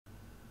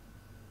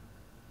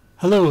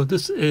Hello,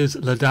 this is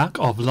Ladak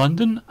of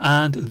London,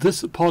 and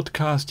this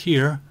podcast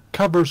here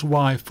covers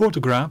why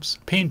photographs,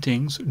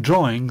 paintings,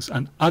 drawings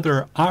and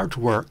other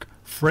artwork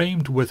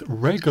framed with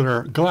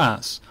regular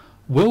glass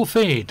will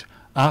fade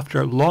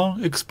after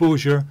long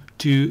exposure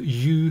to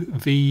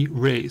UV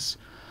rays.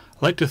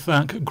 I'd like to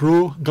thank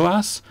Grow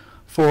Glass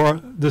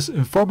for this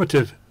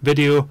informative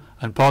video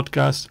and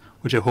podcast,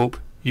 which I hope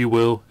you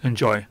will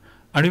enjoy.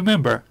 And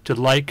remember to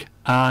like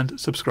and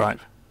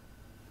subscribe.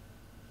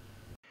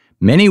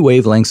 Many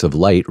wavelengths of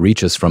light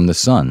reach us from the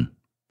sun,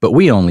 but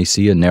we only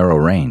see a narrow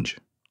range.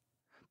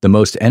 The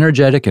most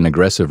energetic and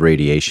aggressive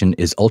radiation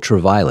is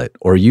ultraviolet,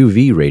 or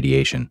UV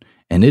radiation,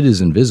 and it is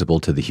invisible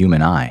to the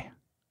human eye.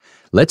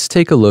 Let's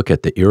take a look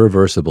at the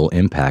irreversible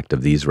impact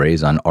of these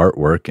rays on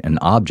artwork and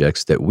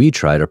objects that we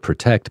try to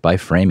protect by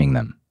framing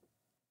them.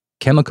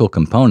 Chemical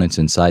components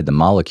inside the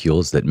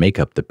molecules that make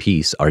up the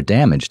piece are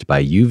damaged by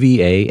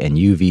UVA and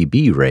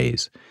UVB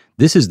rays.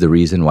 This is the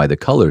reason why the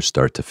colors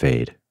start to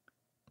fade.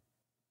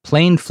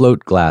 Plain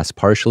float glass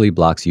partially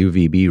blocks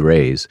UVB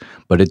rays,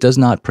 but it does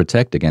not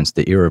protect against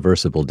the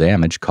irreversible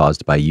damage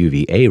caused by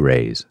UVA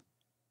rays.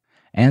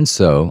 And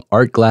so,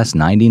 Artglass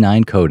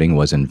 99 coating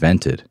was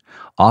invented,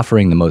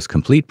 offering the most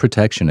complete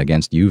protection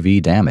against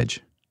UV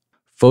damage.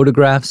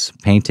 Photographs,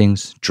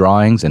 paintings,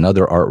 drawings, and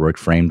other artwork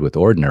framed with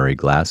ordinary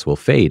glass will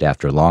fade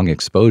after long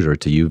exposure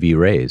to UV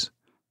rays.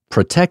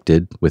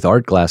 Protected with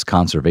Artglass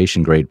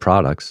conservation-grade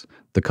products,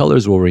 the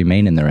colors will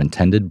remain in their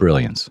intended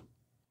brilliance.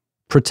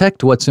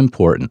 Protect what's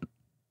important.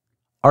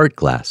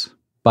 Artglass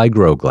by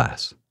Grow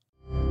Glass.